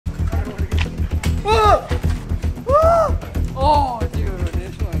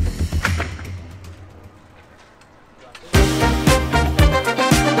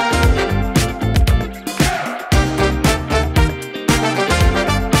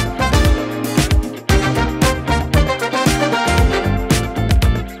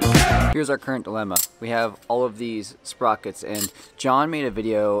here's our current dilemma. We have all of these sprockets, and John made a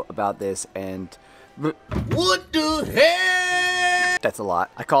video about this, and what the heck? That's a lot.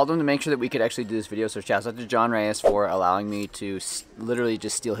 I called him to make sure that we could actually do this video, so shouts out to John Reyes for allowing me to literally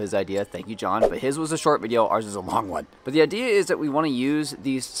just steal his idea. Thank you, John. But his was a short video, ours is a long one. But the idea is that we want to use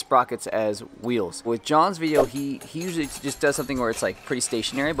these sprockets as wheels. With John's video, he usually just does something where it's like pretty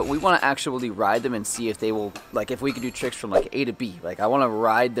stationary, but we want to actually ride them and see if they will, like if we can do tricks from like A to B. Like I want to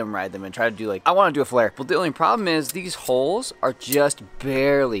ride them and try to do like, I want to do a flare. But the only problem is these holes are just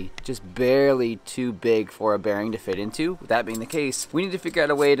barely too big for a bearing to fit into. With that being the case, we need to figure out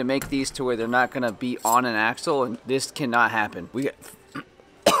a way to make these to where they're not gonna be on an axle, and this cannot happen. We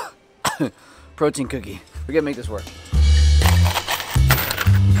got protein cookie. We gotta make this work.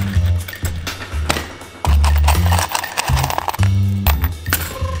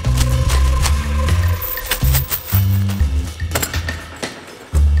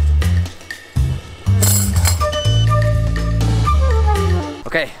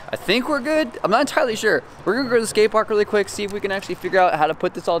 Okay, I think we're good. I'm not entirely sure. We're gonna go to the skate park really quick, see if we can actually figure out how to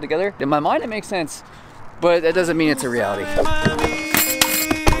put this all together. In my mind, it makes sense, but that doesn't mean it's a reality.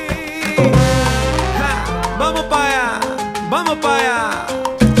 Vamos pa' allá, vamos pa' allá.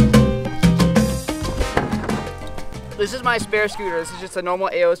 This is my spare scooter. This is just a normal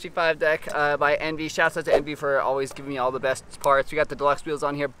AOSP5 deck by Envy. Shouts out to Envy for always giving me all the best parts. We got the deluxe wheels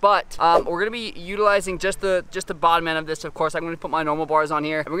on here, but we're gonna be utilizing just the bottom end of this. Of course, I'm gonna put my normal bars on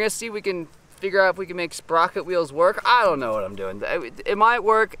here, and we're gonna see if we can figure out if we can make sprocket wheels work. I don't know what I'm doing. It might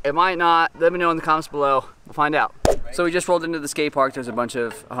work, it might not. Let me know in the comments below. We'll find out. So we just rolled into the skate park. There's a bunch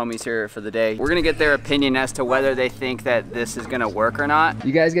of homies here for the day. We're gonna get their opinion as to whether they think that this is gonna work or not.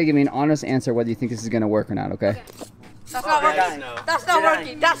 You guys gotta give me an honest answer whether you think this is gonna work or not, okay? That's not working. That's not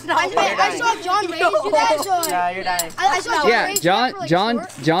working. That's not working. I saw John Reyes do that, so yeah, you're dying. I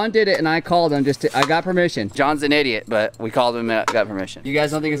saw John did it, and I called him I got permission. John's an idiot, but we called him and got permission. You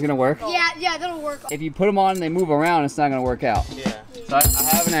guys don't think it's gonna work? Yeah, that'll work. If you put them on and they move around, it's not gonna work out. Yeah. So I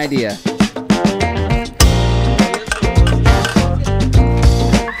have an idea.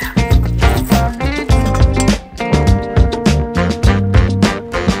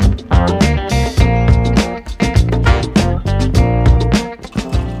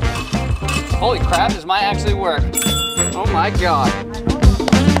 Holy crap, this might actually work. Oh my God.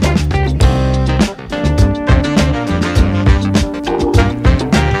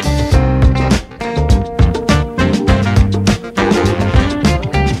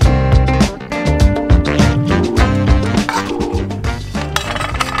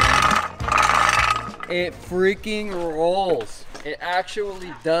 It freaking rolls. It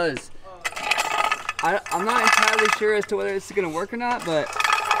actually does. I'm not entirely sure as to whether this is gonna work or not, but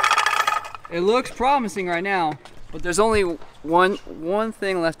it looks promising right now, but there's only one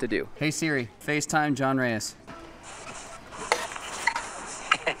thing left to do. Hey Siri, FaceTime John Reyes.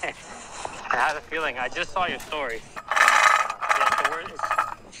 I had a feeling. I just saw your story.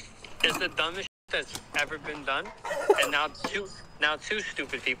 It's the dumbest that's ever been done, and now two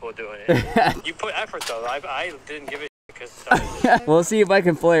stupid people are doing it. You put effort though. I didn't give it because. We'll see if I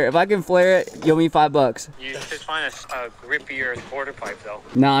can flare it. If I can flare it, you'll me $5. You should find a grippier quarter pipe though.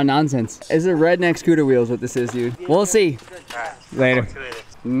 Nah, nonsense. This is a redneck scooter wheels. What this is, dude. We'll see. All right. Later.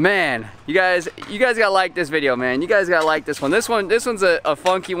 Man, you guys gotta like this video, man. You guys gotta like this one. This one's a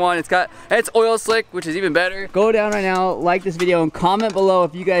funky one. It's oil slick, which is even better. Go down right now, like this video, and comment below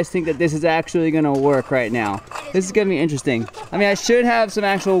if you guys think that this is actually gonna work right now. This is gonna be interesting. I mean, I should have some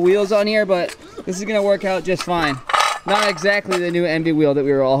actual wheels on here, but this is gonna work out just fine. Not exactly the new Envy wheel that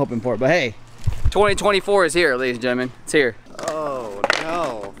we were all hoping for, but hey, 2024 is here, ladies and gentlemen. It's here. Oh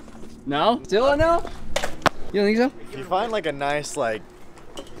no. No? Still a no? You don't think so? If you find like a nice like.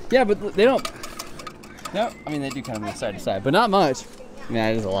 Yeah, but they don't. No, I mean they do kind of move side to side, but not much. Yeah,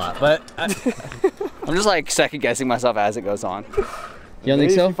 it is a lot, but I'm just like second guessing myself as it goes on. You don't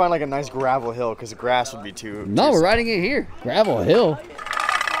think so? If you find like a nice gravel hill, because the grass would be too. No, we're riding it here. Gravel hill.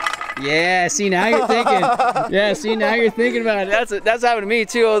 Yeah, see now you're thinking. Yeah, see now you're thinking about it. That's happened to me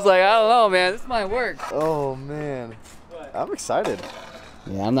too. I was like, I don't know, man. This might work. Oh man, I'm excited.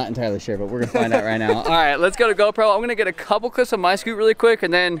 Yeah, I'm not entirely sure, but we're gonna find out right now. All right, let's go to GoPro. I'm gonna get a couple clips of my scoot really quick,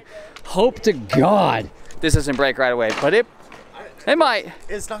 and then hope to God this doesn't break right away. But it might.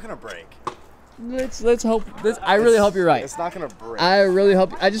 It's not gonna break. Let's hope. I really hope you're right. It's not gonna break. I really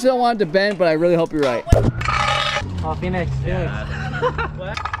hope. I just don't want it to bend, but I really hope you're right. Oh, Phoenix.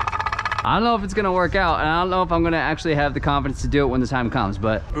 I don't know if it's gonna work out, and I don't know if I'm gonna actually have the confidence to do it when the time comes.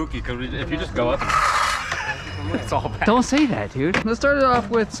 But spooky, because if you just go up. It's all bad. Don't say that, dude. Let's start it off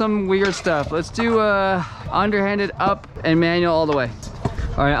with some weird stuff. Let's do underhanded up and manual all the way.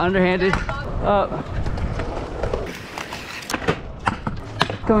 All right, underhanded, up.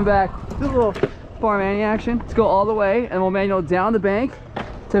 Coming back, do a little bar mani action. Let's go all the way, and we'll manual down the bank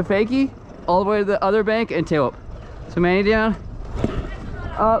to fakie, all the way to the other bank, and tail up. So mani down,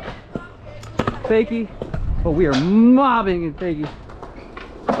 up, fakie. Oh, we are mobbing in fakie.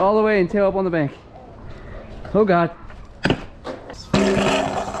 All the way and tail up on the bank. Oh God.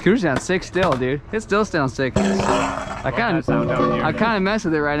 Scooter's down sick still, dude. It still sounds sick. I kind of mess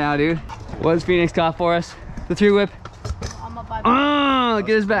with it right now, dude. What does Phoenix got for us? The 3-whip.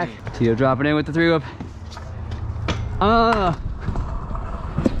 Get us back. Tito dropping in with the 3-whip.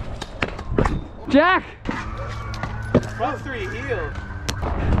 Jack! Front 3 heel.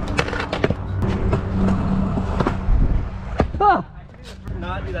 Oh!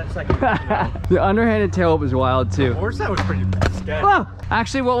 Not do that second. The underhanded tail whip is wild too. Horse that was pretty sketchy. Oh!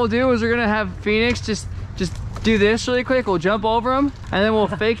 Actually, what we'll do is we're gonna have Phoenix just do this really quick. We'll jump over him, and then we'll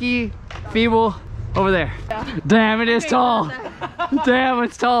fakie feeble over there. Yeah. Damn, it is tall. Damn,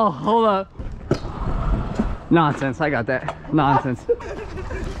 it's tall. Hold up. Nonsense. I got that. Nonsense.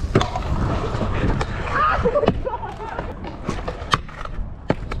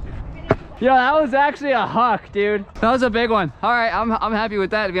 Yo, that was actually a huck, dude. That was a big one. All right, I'm happy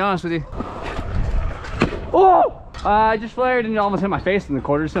with that, to be honest with you. Oh! I just flared and almost hit my face in the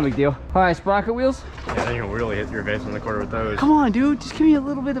quarter. It's no big deal. All right, Sprocket wheels. Yeah, they can really hit your face in the quarter with those. Come on, dude. Just give me a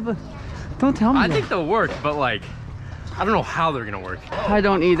little bit of a... Don't tell me I that. think they'll work, but like, I don't know how they're gonna work. I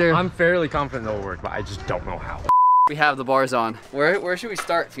don't either. I'm fairly confident they'll work, but I just don't know how. We have the bars on. Where should we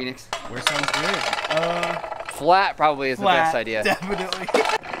start, Phoenix? Where sounds good? Flat probably is the best idea. Definitely.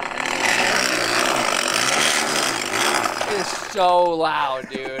 It's so loud,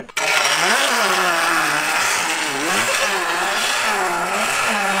 dude.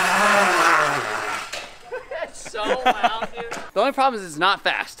 It's so loud, dude. The only problem is it's not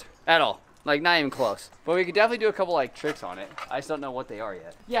fast at all. Like, not even close. But we could definitely do a couple, like, tricks on it. I just don't know what they are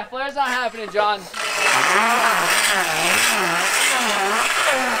yet. Yeah, flare's not happening, John.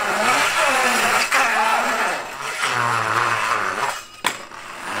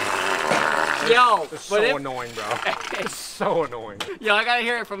 Yo, It's so annoying, bro. It's so annoying. Yo, I gotta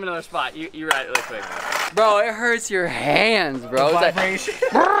hear it from another spot. You write it really quick. Bro, it hurts your hands, bro. Vibration.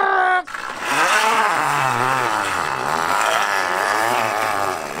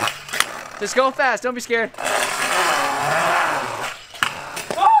 Just go fast, don't be scared.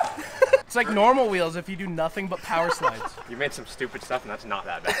 It's like normal wheels if you do nothing but power slides. You made some stupid stuff, and that's not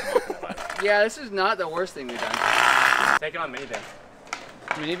that bad. Yeah, this is not the worst thing we've done. Take it on minivan.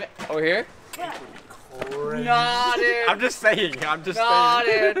 Minivan? Over here? Nah, dude. I'm just saying. Nah,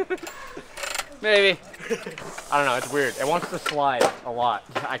 dude. Maybe. I don't know. It's weird. It wants to slide a lot.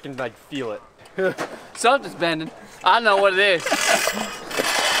 I can like feel it. Something's bending. I don't know what it is.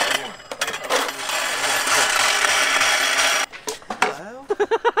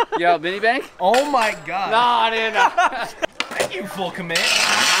 Yo, mini bank? Oh my God. Nah, dude. No. Thank you, full commit.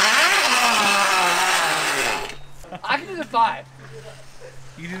 I can do the 5.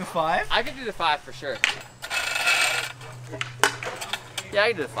 You do the 5? I can do the 5 for sure. Yeah, I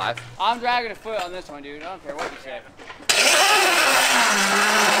can do the 5. I'm dragging a foot on this one, dude. I don't care what you say.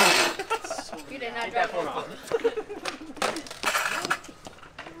 You did not drag one.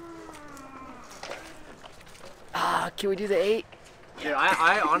 Can we do the 8? Dude,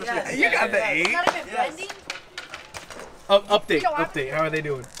 I honestly. You got the 8? Not even bending? Update. How are they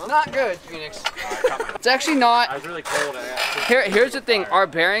doing? Not good, Phoenix. It's actually not. I was really cold. Here's the thing. Our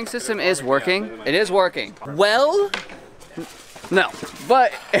bearing system is working. It is working. Well, no,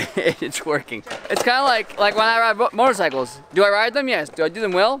 but it's working. It's kind of like when I ride motorcycles. Do I ride them? Yes. Do I do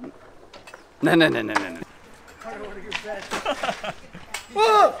them well? No.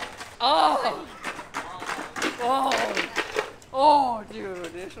 Oh, dude,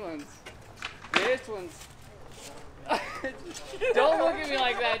 this one's. Don't look at me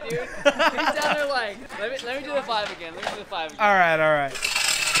like that, dude. He's down there like, let me do the 5 again. All right.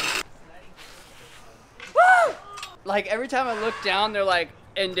 Woo! Like every time I look down, they're like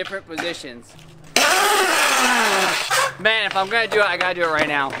in different positions. Man, if I'm gonna do it, I gotta do it right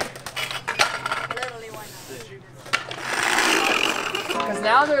now. Literally, why not? Because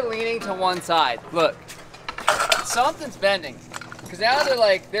now they're leaning to one side. Look, something's bending. Because now they're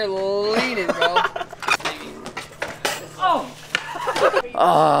leaning, bro. Oh.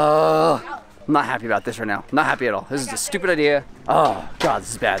 I'm not happy about this right now. Not happy at all. This is a stupid idea. Oh, God,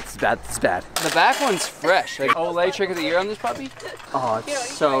 this is bad. The back one's fresh. Like, Olay trick of the year on this puppy? Oh,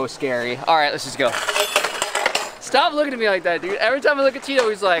 it's so scary. All right, let's just go. Stop looking at me like that, dude. Every time I look at Tito,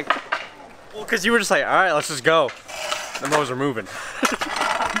 he's like... Well, because you were just like, all right, let's just go. The mowers are moving.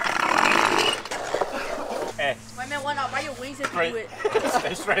 Hey. My man went out by your wings if you do it.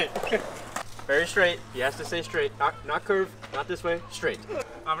 Stay straight. Very straight. He has to stay straight. Not curve. Not this way. Straight.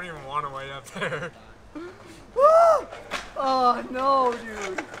 I don't even want to way up there. Oh no,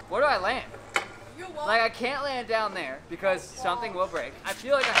 dude. Where do I land? Like I can't land down there because something will break. I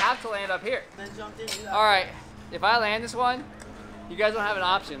feel like I have to land up here. All right, if I land this one, you guys don't have an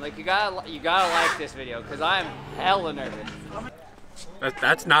option. Like you gotta like this video because I'm hella nervous.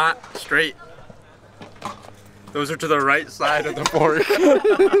 That's not straight. Those are to the right side of the fork.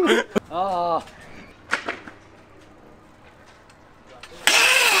 Oh.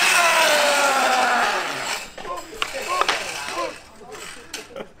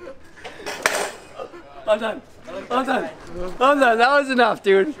 I'm done. I'm done. I'm done. That was enough,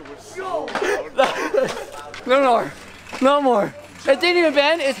 dude. No more. No more. It didn't even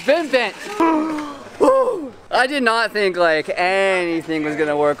bend. It's been bent. I did not think like anything was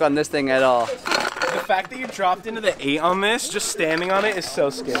gonna work on this thing at all. The fact that you dropped into the 8 on this, just standing on it, is so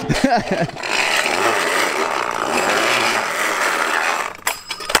scary.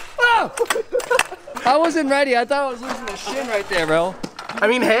 I wasn't ready. I thought I was losing a shin right there, bro. I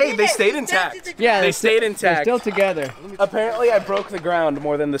mean, hey, they stayed intact. Yeah, they stayed They're intact. still together. Apparently, I broke the ground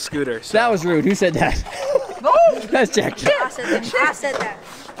more than the scooter. So. That was rude. Who said that? No. That's Jack. I said that. I said that.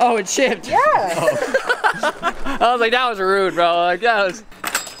 Oh, it chipped. Yeah. Oh. I was like, that was rude, bro. Like that was.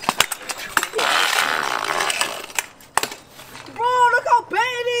 Bro, look how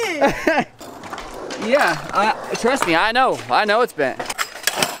bad it is. Yeah, trust me. I know it's bent.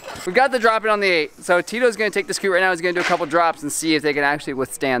 We got the drop in on the 8. So Tito's gonna take the scoot right now. He's gonna do a couple drops and see if they can actually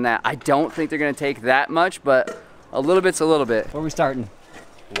withstand that. I don't think they're gonna take that much, but a little bit's a little bit. Where are we starting?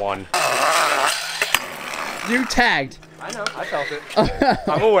 1. You tagged. I know, I felt it.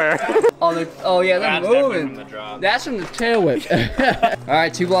 I'm aware. Oh yeah, they're moving. From the That's from the tail whip. All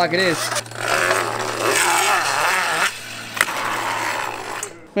right, 2 block it is.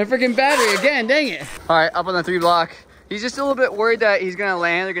 My freaking battery again, dang it. All right, up on the 3 block. He's just a little bit worried that he's gonna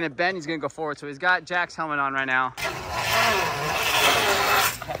land, they're gonna bend, he's gonna go forward. So he's got Jack's helmet on right now.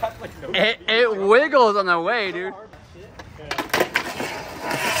 It wiggles on the way, dude.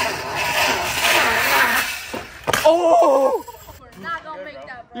 Oh! We're not gonna make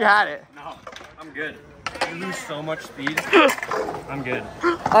that. You had it. No, I'm good. You lose so much speed. I'm good.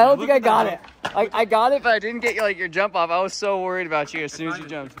 I don't think I got it. I got it, but I didn't get like your jump off. I was so worried about you as soon as you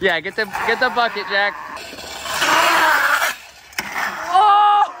jumped. Yeah, get the bucket, Jack.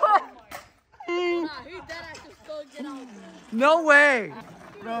 Oh! No way.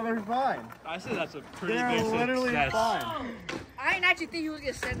 No, they're fine. I say that's a pretty They're big literally success. fine. I didn't actually think he was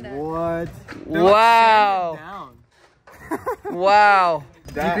gonna send that. What? Wow. Wow.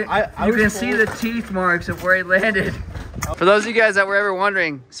 That, You can see the teeth marks of where he landed. For those of you guys that were ever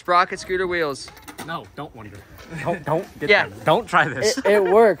wondering, Sprocket scooter wheels. No, don't wonder. Don't get Yeah. them. Don't try this. It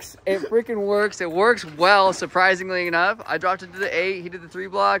works. It freaking works. It works well, surprisingly enough. I dropped it to the 8. He did the 3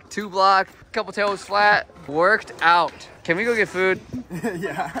 block, 2 block, couple tails flat. Worked out. Can we go get food?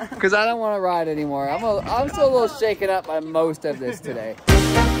 Yeah. Because I don't want to ride anymore. I'm still a little shaken up by most of this today.